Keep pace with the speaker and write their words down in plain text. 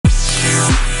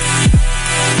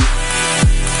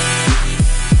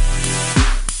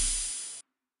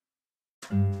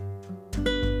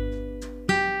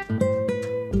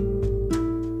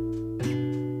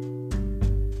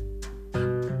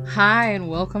Hi, and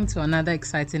welcome to another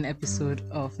exciting episode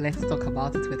of Let's Talk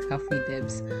About It with Halfway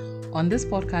Debs. On this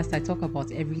podcast, I talk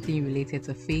about everything related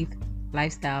to faith,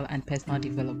 lifestyle, and personal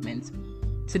development.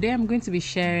 Today, I'm going to be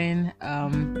sharing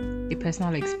a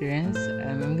personal experience.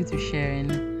 I'm going to be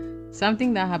sharing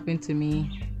something that happened to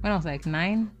me when I was like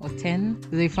 9 or 10.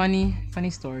 It's a funny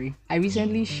story. I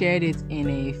recently shared it in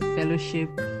a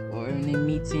fellowship or in a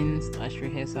meeting /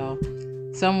 rehearsal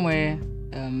somewhere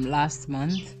last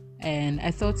month. And I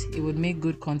thought it would make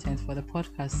good content for the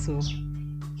podcast, so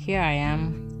here I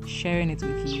am sharing it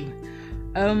with you.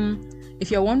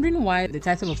 If you're wondering why the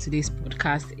title of today's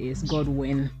podcast is God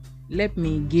When, let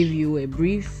me give you a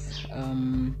brief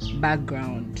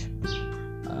background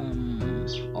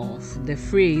of the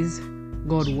phrase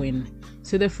God When.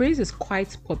 So the phrase is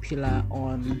quite popular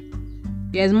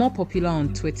it's more popular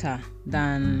on Twitter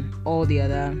than all the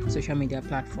other social media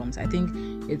platforms. I think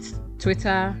it's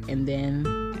Twitter, and then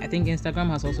I think Instagram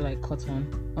has also caught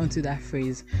onto that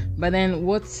phrase. But then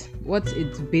what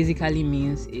it basically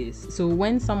means is, so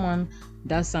when someone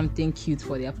does something cute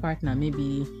for their partner,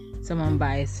 maybe someone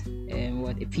buys a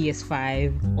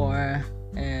PS5 or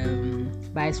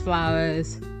buys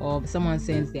flowers, or someone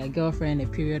sends their girlfriend a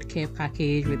period care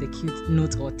package with a cute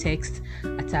note or text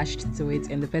attached to it,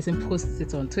 and the person posts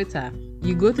it on Twitter,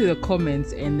 you go to the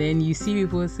comments and then you see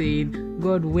people saying,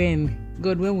 God, when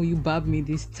will you bab me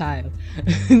this tile?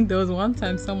 There was one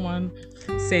time someone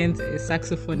sent a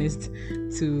saxophonist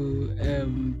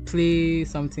to play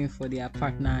something for their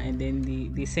partner, and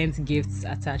then they sent gifts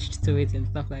attached to it and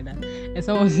stuff like that. And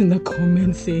someone was in the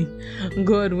comments saying,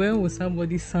 God, when will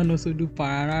somebody's son also do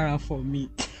pararara for me?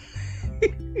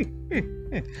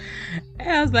 And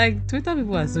I was like, Twitter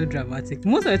people are so dramatic.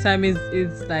 Most of the time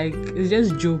it's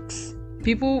just jokes.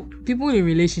 People in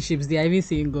relationships, they are even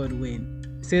saying God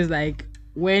when. So it's like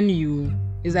when you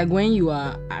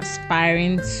are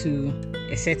aspiring to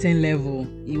a certain level,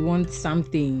 you want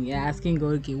something, you're asking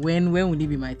God, okay, when will it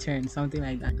be my turn? Something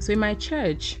like that. So in my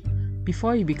church,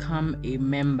 before you become a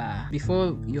member,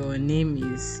 before your name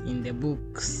is in the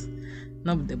books,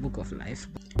 not the book of life,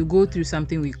 you go through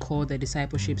something we call the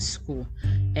discipleship school.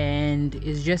 And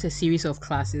it's just a series of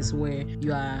classes where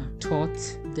you are taught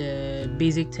the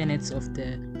basic tenets of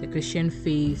the Christian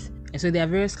faith. And so there are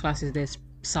various classes. There's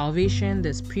salvation,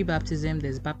 there's pre-baptism,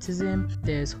 there's baptism,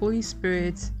 there's Holy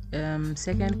Spirit,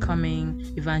 second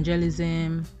coming,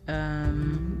 evangelism.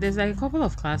 There's a couple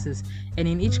of classes, and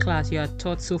in each class you are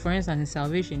taught. So for instance, in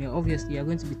salvation, you're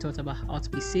going to be taught about how to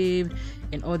be saved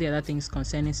and all the other things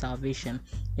concerning salvation.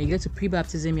 And you get to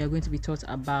pre-baptism, you're going to be taught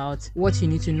about what you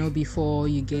need to know before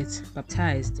you get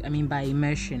baptized. By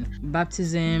immersion.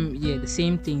 Baptism, the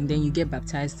same thing. Then you get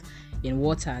baptized in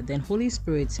water. Then Holy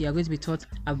Spirit, you are going to be taught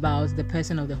about the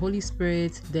person of the Holy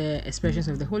Spirit, the expressions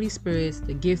of the Holy Spirit,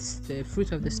 the gifts, the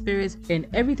fruit of the Spirit, and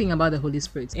everything about the Holy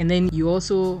Spirit. And then you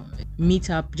also meet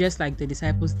up just like the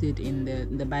disciples did in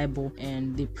the Bible,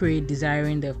 and they prayed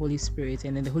desiring the Holy Spirit,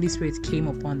 and then the Holy Spirit came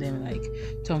upon them like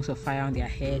tongues of fire on their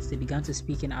heads. They began to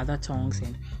speak in other tongues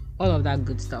and all of that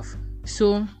good stuff.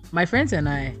 So my friends and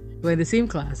I were in the same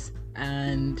class,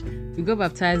 and we got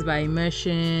baptized by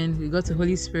immersion. We got to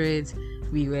Holy Spirit.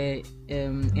 We were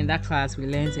in that class, we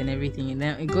learned and everything, and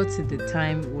then it got to the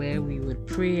time where we would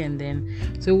pray, and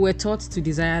then so we were taught to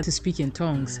desire to speak in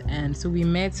tongues. And so we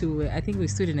met. I think we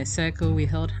stood in a circle, we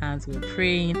held hands, we were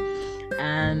praying,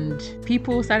 and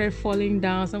people started falling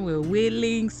down. Some were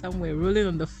wailing, some were rolling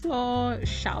on the floor,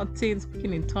 shouting,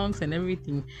 speaking in tongues and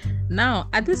everything. Now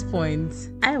at this point,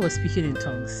 I was speaking in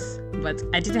tongues, but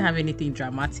I didn't have anything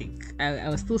dramatic. I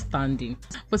was still standing.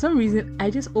 For some reason,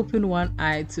 I just opened one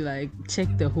eye to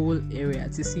check the whole area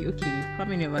to see, okay, how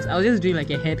many of us, I was just doing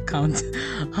a head count,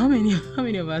 how many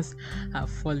of us have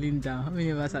fallen down, how many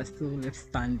of us are still left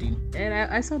standing. And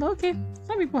I saw that, okay,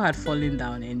 some people had fallen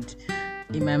down, and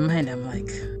in my mind I'm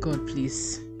like, God,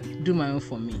 please do my own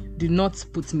for me. Do not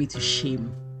put me to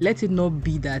shame. Let it not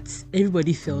be that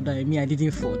everybody fell down and me, I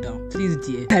didn't fall down. Please,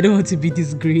 dear, I don't want to be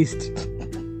disgraced.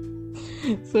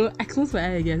 So I closed my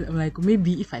eye again. I'm like,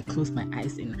 maybe if I close my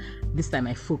eyes and this time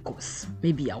I focus,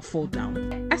 maybe I'll fall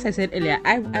down. As I said earlier,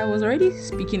 I was already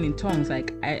speaking in tongues.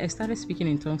 I started speaking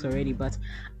in tongues already, but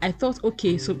I thought,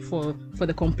 okay, so for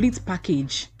the complete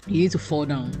package, you need to fall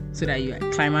down so that you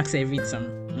climax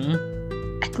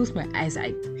everything. I closed my eyes.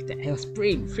 I was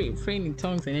praying in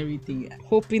tongues and everything,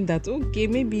 hoping that, okay,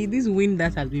 maybe this wind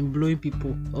that has been blowing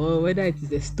people, or whether it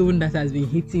is a stone that has been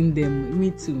hitting them,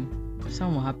 me too,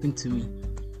 something happened to me.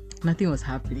 Nothing was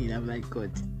happening. I'm like,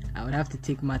 God, I would have to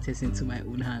take matters into my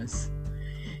own hands.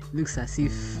 It looks as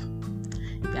if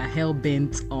they are hell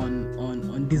bent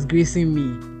on disgracing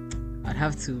me. I'd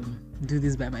have to do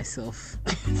this by myself.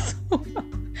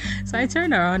 So I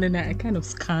turned around and I kind of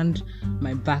scanned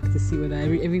my back to see whether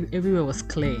everywhere was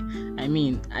clear. I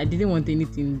mean, I didn't want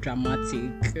anything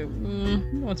dramatic. I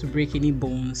didn't want to break any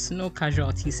bones. No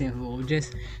casualties involved.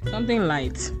 Just something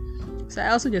light. So I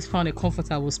also just found a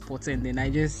comfortable spot and then I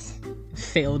just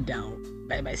fell down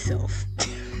by myself.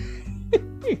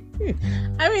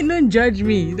 I mean, don't judge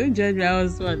me. Don't judge me. I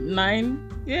was,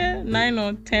 9? Yeah, 9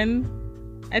 or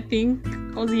 10, I think.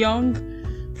 I was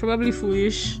young, probably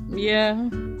foolish. Yeah,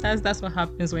 that's what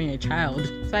happens when you're a child.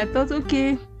 So I thought,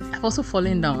 okay, I've also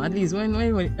fallen down. At least when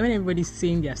everybody's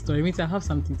saying their story, it means I have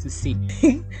something to say.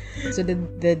 So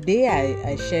the day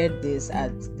I shared this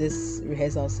at this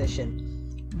rehearsal session,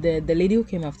 the lady who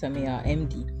came after me, our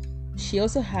MD, she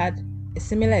also had a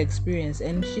similar experience,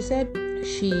 and she said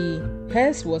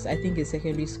hers was, I think, in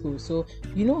secondary school. So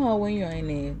you know how when you're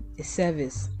in a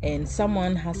service and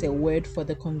someone has a word for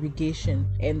the congregation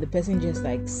and the person just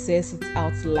like says it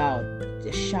out loud,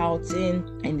 they're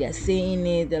shouting and they're saying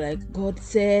it, they're like, God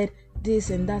said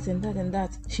this and that and that and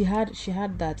that. She had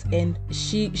that, and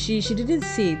she didn't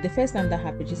say it. The first time that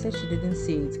happened, she said she didn't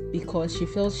say it because she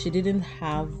felt she didn't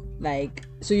have, like,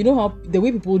 so you know how the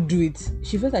way people do it,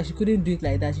 she felt like she couldn't do it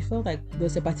like that. She felt like there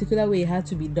was a particular way it had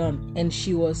to be done and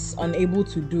she was unable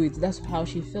to do it. That's how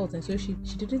she felt, and so she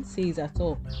didn't say it at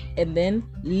all. And then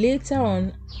later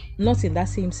on, not in that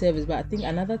same service, but I think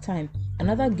another time,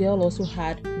 another girl also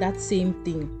had that same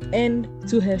thing, and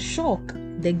to her shock,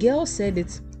 the girl said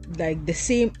it like the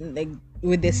same, like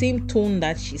with the same tone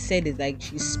that she said it, like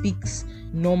she speaks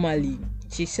normally.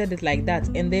 She said it like that,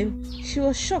 and then she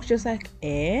was shocked. She was like,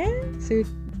 so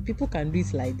people can do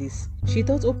it like this. She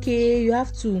thought, okay, you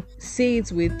have to say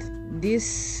it with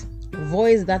this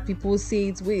voice that people say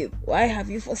it with. Why have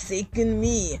you forsaken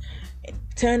me?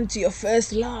 Turn to your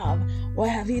first love. Why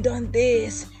have you done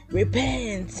this?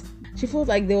 Repent. She felt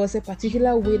like there was a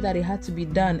particular way that it had to be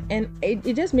done, and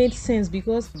it just made sense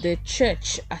because the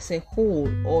church as a whole,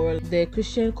 or the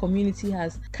Christian community,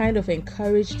 has kind of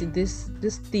encouraged this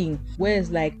thing where it's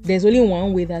like there's only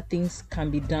one way that things can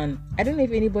be done. I don't know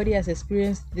if anybody has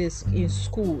experienced this in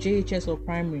school, JHS or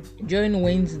primary, during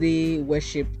Wednesday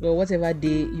worship or whatever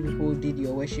day you people did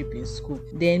your worship in school.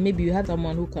 Then maybe you have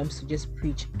someone who comes to just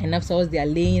preach, and afterwards they are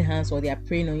laying hands or they are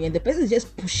praying on you, and the person is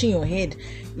just pushing your head,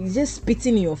 he's just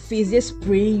spitting in your face, just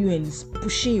spraying you and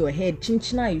pushing your head.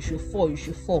 Chinchina, you should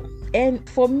fall. And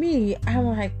for me, I'm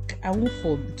like, I won't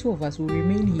fall. The two of us will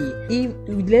remain here.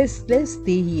 Let's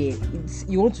stay here. This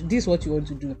is what you want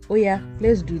to do. Oh yeah,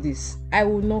 let's do this. I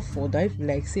will not fall down. If you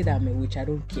like say that I'm a witch, I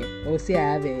don't care. Or say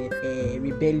I have a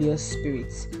rebellious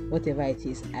spirit, whatever it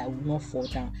is, I will not fall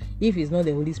down. If it's not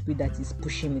the Holy Spirit that is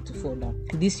pushing me to fall down,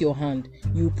 this your hand,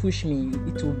 you push me,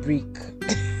 it will break.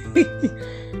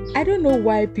 I don't know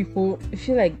why people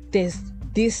feel like there's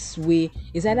this way,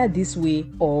 it's either this way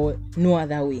or no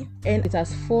other way, and it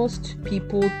has forced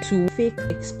people to fake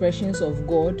expressions of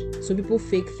God. So people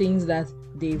fake things that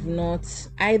they've not,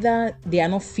 either they are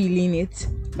not feeling it,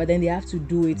 but then they have to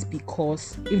do it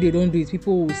because if they don't do it,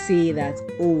 people will say that,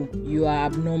 oh, you are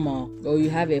abnormal or you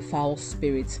have a foul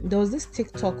spirit. There was this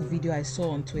TikTok video I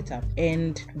saw on Twitter,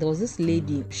 and there was this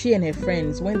lady, she and her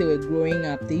friends, when they were growing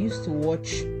up, they used to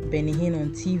watch Benny Hinn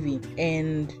on TV,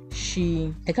 and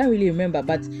I can't really remember,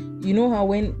 but you know how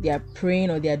when they are praying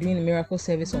or they are doing a miracle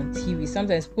service on TV,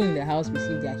 sometimes people in the house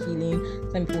receive their healing,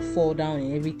 some people fall down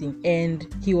and everything,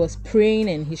 and he was praying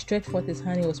and he stretched forth his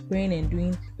hand, he was praying and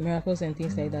doing miracles and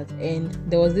things like that. And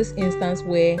there was this instance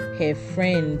where her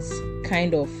friends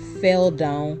kind of fell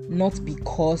down, not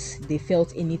because they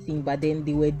felt anything, but then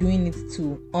they were doing it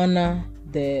to honor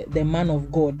the man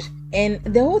of God. And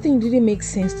the whole thing didn't make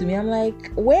sense to me. I'm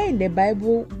like, where in the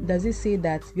Bible does it say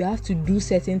that you have to do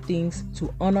certain things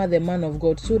to honor the man of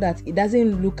God so that it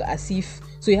doesn't look as if,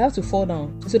 so you have to fall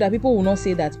down so that people will not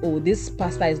say that, oh, this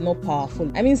pastor is not powerful.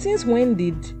 I mean, since when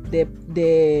did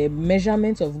the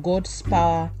measurement of God's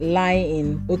power lie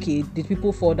in, okay, did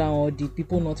people fall down or did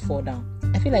people not fall down?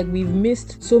 I feel like we've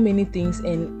missed so many things,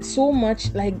 and so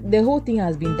much, like the whole thing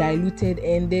has been diluted,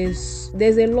 and there's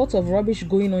a lot of rubbish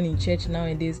going on in church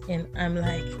nowadays, and I'm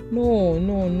like,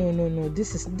 no,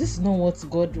 this is not what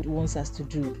God wants us to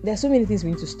do. There are so many things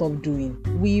we need to stop doing.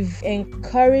 We've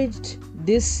encouraged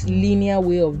this linear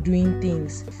way of doing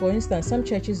things. For instance, some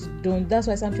churches don't, that's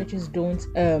why some churches don't,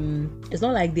 it's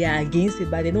not like they are against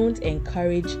it, but they don't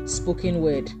encourage spoken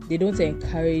word. They don't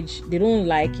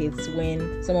like it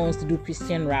when someone wants to do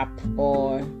Christian rap,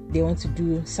 or they want to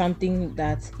do something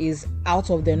that is out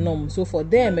of the norm. So for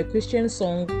them, a Christian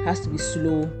song has to be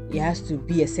slow, it has to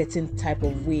be a certain type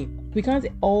of way. We can't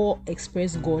all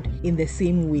express God in the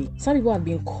same way. Some people have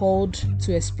been called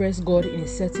to express God in a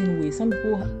certain way. Some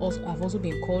people have also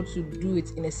been called to do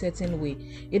it in a certain way.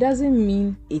 It doesn't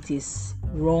mean it is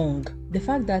wrong. The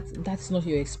fact that that's not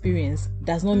your experience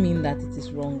does not mean that it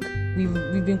is wrong.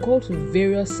 We've been called to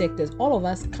various sectors. All of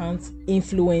us can't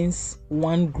influence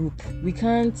one group. We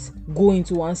can't go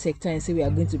into one sector and say we are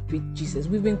going to preach Jesus.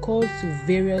 We've been called to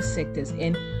various sectors,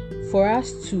 and for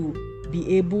us to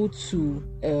be able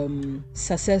to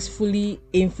successfully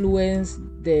influence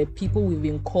the people we've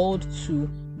been called to,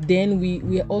 then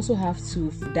we also have to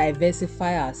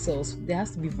diversify ourselves. There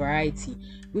has to be variety.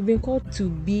 We've been called to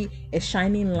be a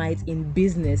shining light in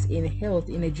business, in health,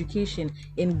 in education,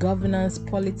 in governance,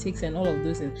 politics, and all of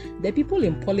those things. The people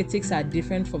in politics are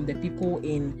different from the people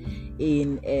in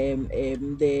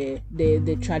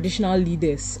the traditional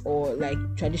leaders or like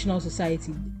traditional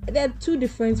society. They're two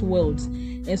different worlds,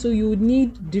 and so you would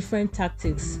need different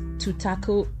tactics to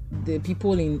tackle the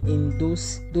people in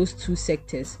those two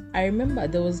sectors. I remember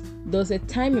there was a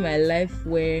time in my life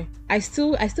where I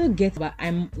still get, but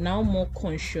I'm now more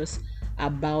conscious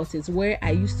about it, where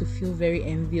I used to feel very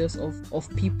envious of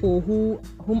people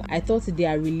whom I thought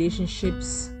their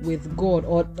relationships with God,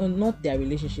 or not their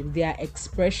relationship, their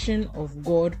expression of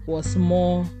God was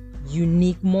more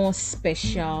unique, more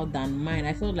special than mine.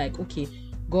 I felt like, okay,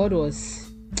 God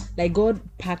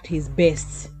packed his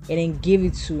best and then gave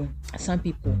it to some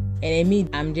people, and me,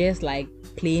 I'm just like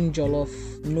plain jollof,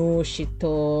 no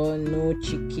shito, no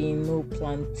chicken, no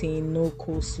plantain, no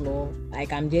coleslaw.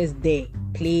 Like I'm just there,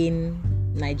 plain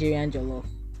Nigerian jollof.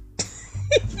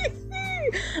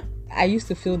 I used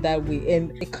to feel that way,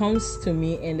 and it comes to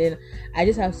me, and then I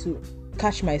just have to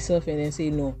catch myself and then say,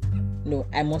 no,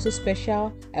 I'm also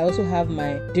special. I also have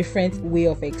my different way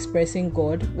of expressing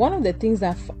God. One of the things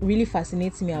that really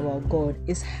fascinates me about God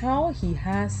is how he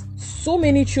has so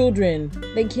many children.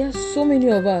 Like he has so many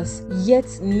of us, yet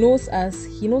he knows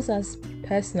us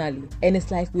personally. And it's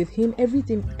like with him,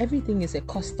 everything is a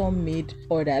custom made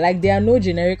order. Like there are no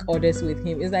generic orders with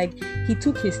him. It's like he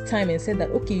took his time and said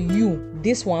that, okay, you,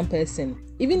 this one person,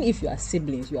 even if you are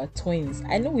siblings, you are twins.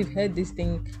 I know we've heard this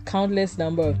thing countless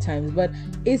number of times, but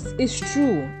it's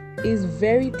true. It's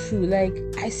very true. Like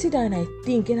I sit down and I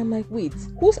think, and I'm like, wait,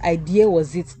 whose idea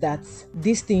was it that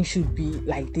this thing should be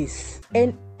like this?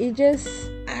 And it just,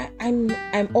 I'm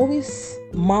always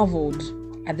marveled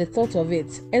at the thought of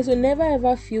it. And so never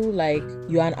ever feel like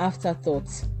you're an afterthought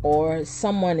or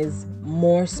someone is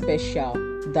more special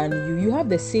than you. You have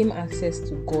the same access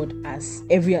to God as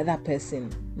every other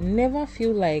person. Never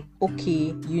feel like,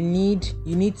 okay, you need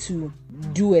to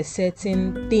do a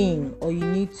certain thing, or you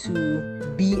need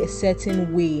to be a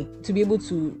certain way to be able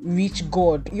to reach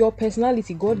God. Your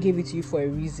personality, God gave it to you for a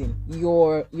reason.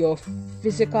 Your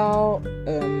physical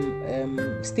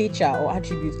stature or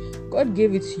attributes, God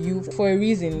gave it to you for a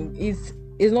reason.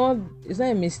 It's not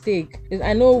a mistake.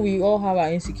 I know we all have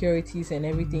our insecurities and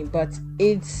everything, but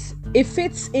it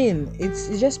fits in.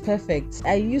 It's just perfect.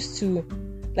 I used to,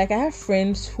 like, I have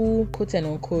friends who, quote and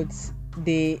unquote,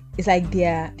 it's like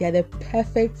they're the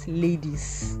perfect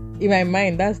ladies. In my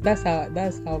mind, that's how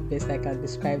best I can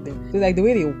describe them. It's like the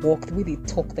way they walk, the way they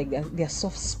talk, like they're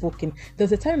soft spoken. There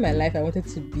was a time in my life I wanted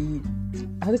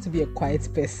to be a quiet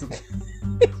person.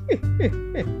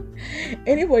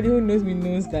 Anybody who knows me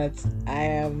knows that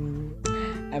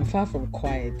I'm far from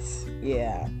quiet.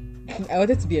 Yeah. I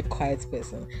wanted to be a quiet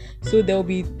person. So there will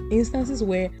be instances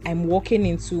where I'm walking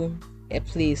into a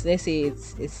place, let's say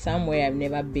it's somewhere I've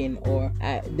never been, or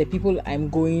the people I'm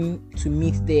going to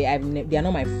meet there, they are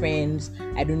not my friends,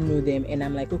 I don't know them, and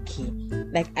I'm like, okay,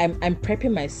 like I'm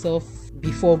prepping myself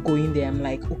before going there. I'm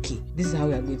like, okay, this is how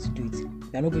we are going to do it.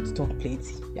 We are not going to talk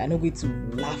plenty. You are not going to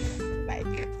laugh like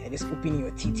you're just opening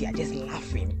your teeth, you're just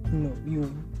laughing. No,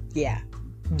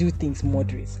 do things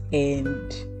moderate.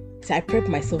 And so I prep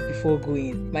myself before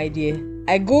going. My dear,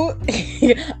 I go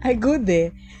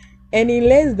there. And in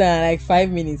less than like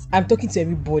 5 minutes, I'm talking to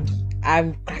everybody.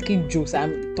 I'm cracking jokes.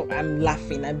 I'm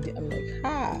laughing. I'm like,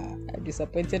 I've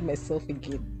disappointed myself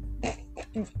again.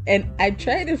 And I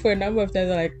tried it for a number of times.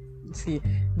 I'm like, see,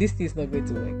 this thing's not going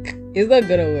to work. It's not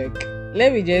gonna work.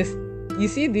 Let me just, you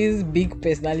see this big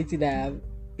personality that I have?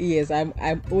 Yes, I'm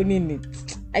owning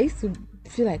it. I used to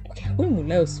feel like, okay, when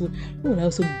will I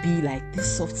also be like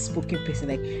this soft-spoken person?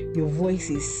 Like your voice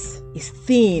is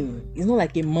thin. It's not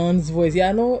like a man's voice.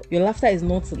 Your laughter is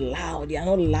not loud. You're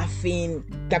not laughing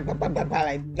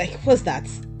like what's that?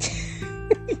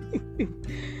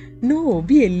 No,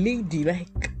 be a lady.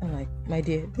 Like, I'm like, my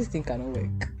dear, this thing cannot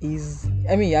work.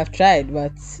 You have tried,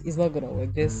 but it's not gonna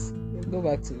work. Just go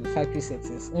back to factory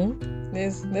settings.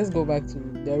 Let's go back to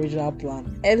the original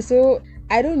plan. And so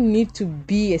I don't need to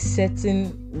be a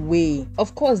certain way.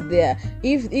 Of course,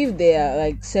 if there are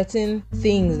like certain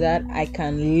things that I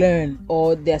can learn,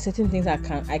 or there are certain things I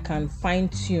can fine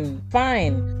tune,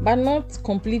 fine, but not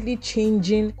completely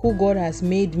changing who God has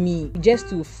made me just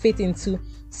to fit into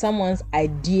someone's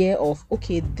idea of,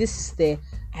 okay, this is the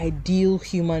ideal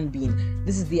human being,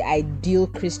 this is the ideal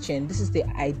Christian, this is the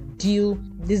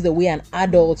way an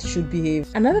adult should behave.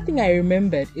 Another thing I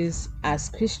remembered is, as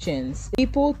Christians,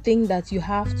 people think that you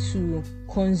have to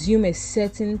consume a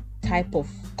certain type of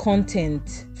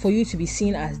content for you to be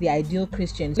seen as the ideal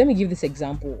Christian. Let me give this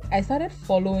example. I started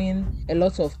following a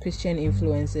lot of Christian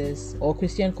influencers or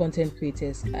Christian content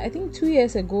creators, I think 2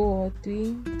 years ago or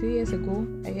three years ago,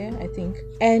 yeah, I think.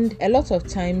 And a lot of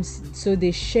times, so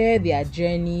they share their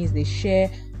journeys, they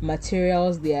share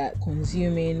materials they are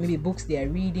consuming, maybe books they are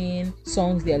reading,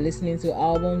 songs they are listening to,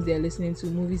 albums they are listening to,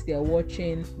 movies they are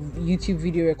watching, YouTube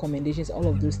video recommendations, all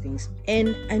of those things.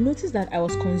 And I noticed that I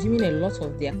was consuming a lot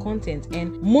of their content,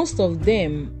 and most of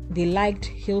them, they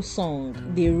liked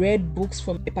Hillsong, they read books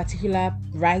from a particular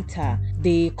writer,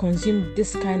 they consumed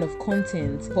this kind of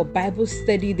content. For Bible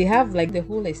study, they have like the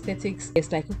whole aesthetics.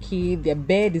 It's like, okay, their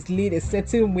bed is laid a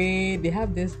certain way, they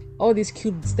have all these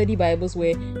cute study Bibles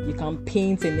where you can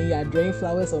paint and then you are drawing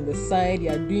flowers on the side, you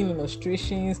are doing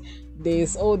illustrations,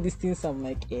 there's all these things. I'm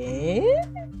like,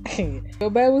 your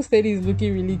Bible study is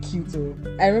looking really cute too.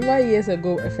 I remember years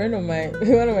ago, a friend of mine,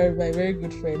 one of my very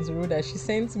good friends, Rhoda, she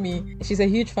sent me, she's a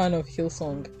huge fan of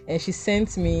Hillsong, and she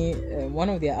sent me one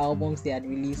of their albums they had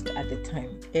released at the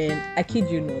time. And I kid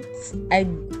you not,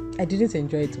 I didn't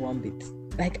enjoy it one bit.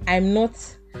 Like, I'm not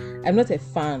a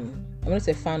fan. I'm not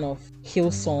a fan of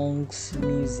Hillsong's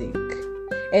music.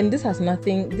 And this has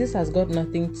got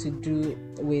nothing to do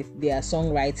with their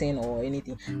songwriting or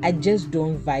anything. I just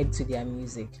don't vibe to their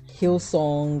music.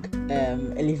 Hillsong,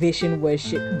 Elevation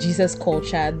Worship, Jesus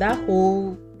Culture, that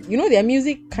whole, their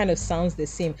music kind of sounds the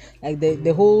same. Like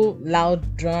the whole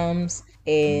loud drums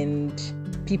and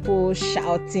people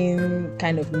shouting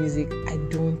kind of music.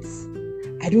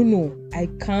 I don't know. I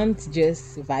can't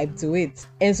just vibe to it.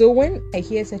 And so when I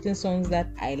hear certain songs that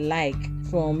I like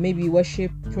from maybe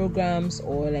worship programs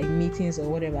or like meetings or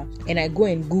whatever, and I go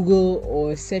and Google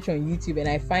or search on YouTube and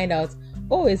I find out,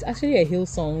 oh, it's actually a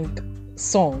Hillsong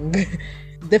song.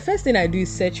 The first thing I do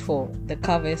is search for the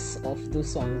covers of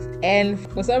those songs. And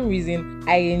for some reason,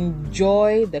 I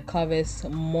enjoy the covers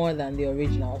more than the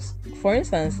originals. For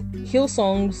instance,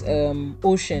 Hillsong's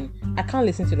Ocean, I can't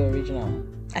listen to the original.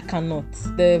 I cannot.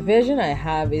 The version I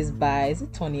have is by, is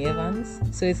it Tony Evans?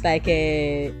 So it's like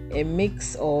a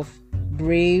mix of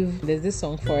Brave, there's this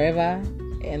song Forever,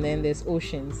 and then there's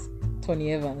Oceans,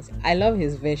 Tony Evans. I love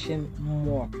his version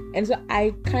more. And so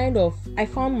I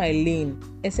found my lane.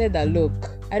 I said that, look,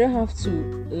 I don't have to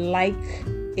like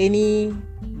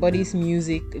anybody's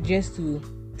music just to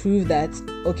prove that,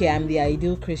 okay, I'm the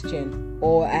ideal Christian,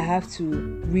 or I have to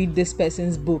read this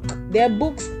person's book. There are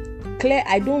books, Claire,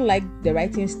 I don't like the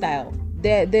writing style.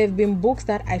 There have been books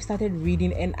that I've started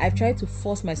reading and I've tried to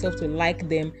force myself to like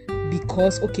them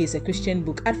because, okay, it's a Christian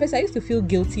book. At first, I used to feel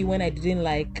guilty when I didn't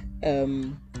like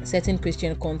certain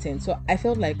Christian content. So I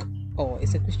felt like, oh,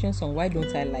 it's a Christian song, why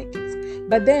don't I like it?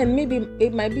 But then maybe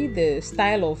it might be the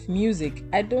style of music.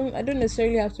 I don't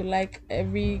necessarily have to like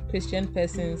every Christian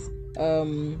person's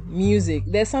music.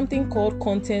 There's something called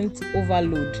content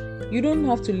overload. You don't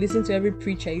have to listen to every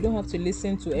preacher, you don't have to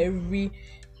listen to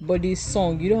everybody's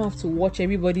song, you don't have to watch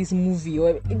everybody's movie,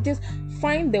 or just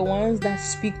find the ones that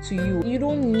speak to you. You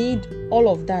don't need all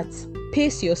of that.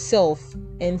 Pace yourself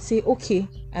and say, okay,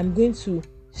 I'm going to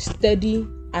study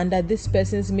under this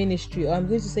person's ministry, or I'm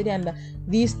going to study under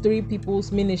these 3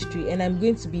 people's ministry, and I'm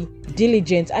going to be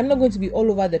diligent. I'm not going to be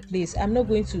all over the place. I'm not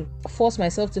going to force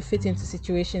myself to fit into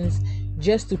situations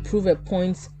just to prove a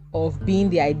point of being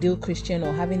the ideal Christian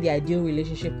or having the ideal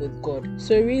relationship with God.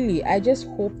 So really, I just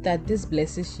hope that this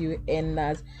blesses you and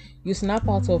that you snap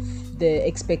out of the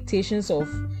expectations of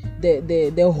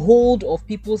the hold of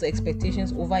people's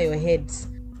expectations over your heads,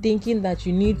 thinking that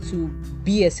you need to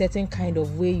be a certain kind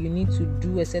of way, you need to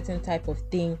do a certain type of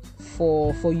thing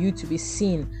for you to be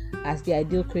seen as the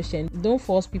ideal Christian. Don't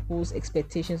force people's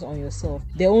expectations on yourself.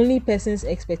 The only person's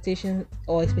expectations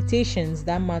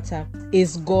that matter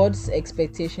is God's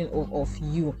expectation of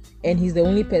you, and He's the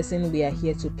only person we are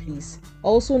here to please.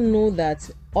 Also know that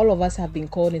all of us have been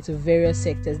called into various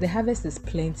sectors. The harvest is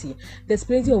plenty. There's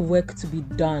plenty of work to be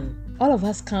done. All of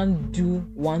us can't do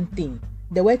one thing.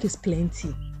 The work is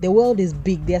plenty. The world is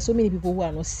big. There are so many people who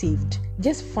are not saved.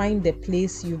 Just find the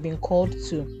place you've been called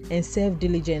to and serve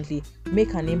diligently.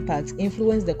 Make an impact.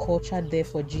 Influence the culture there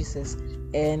for Jesus.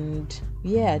 And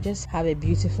yeah, just have a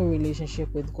beautiful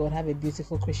relationship with God. Have a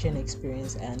beautiful Christian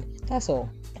experience. And that's all.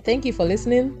 Thank you for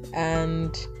listening,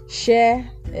 and share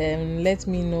and let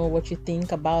me know what you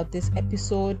think about this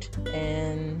episode.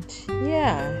 And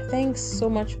yeah, thanks so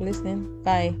much for listening.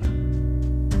 Bye.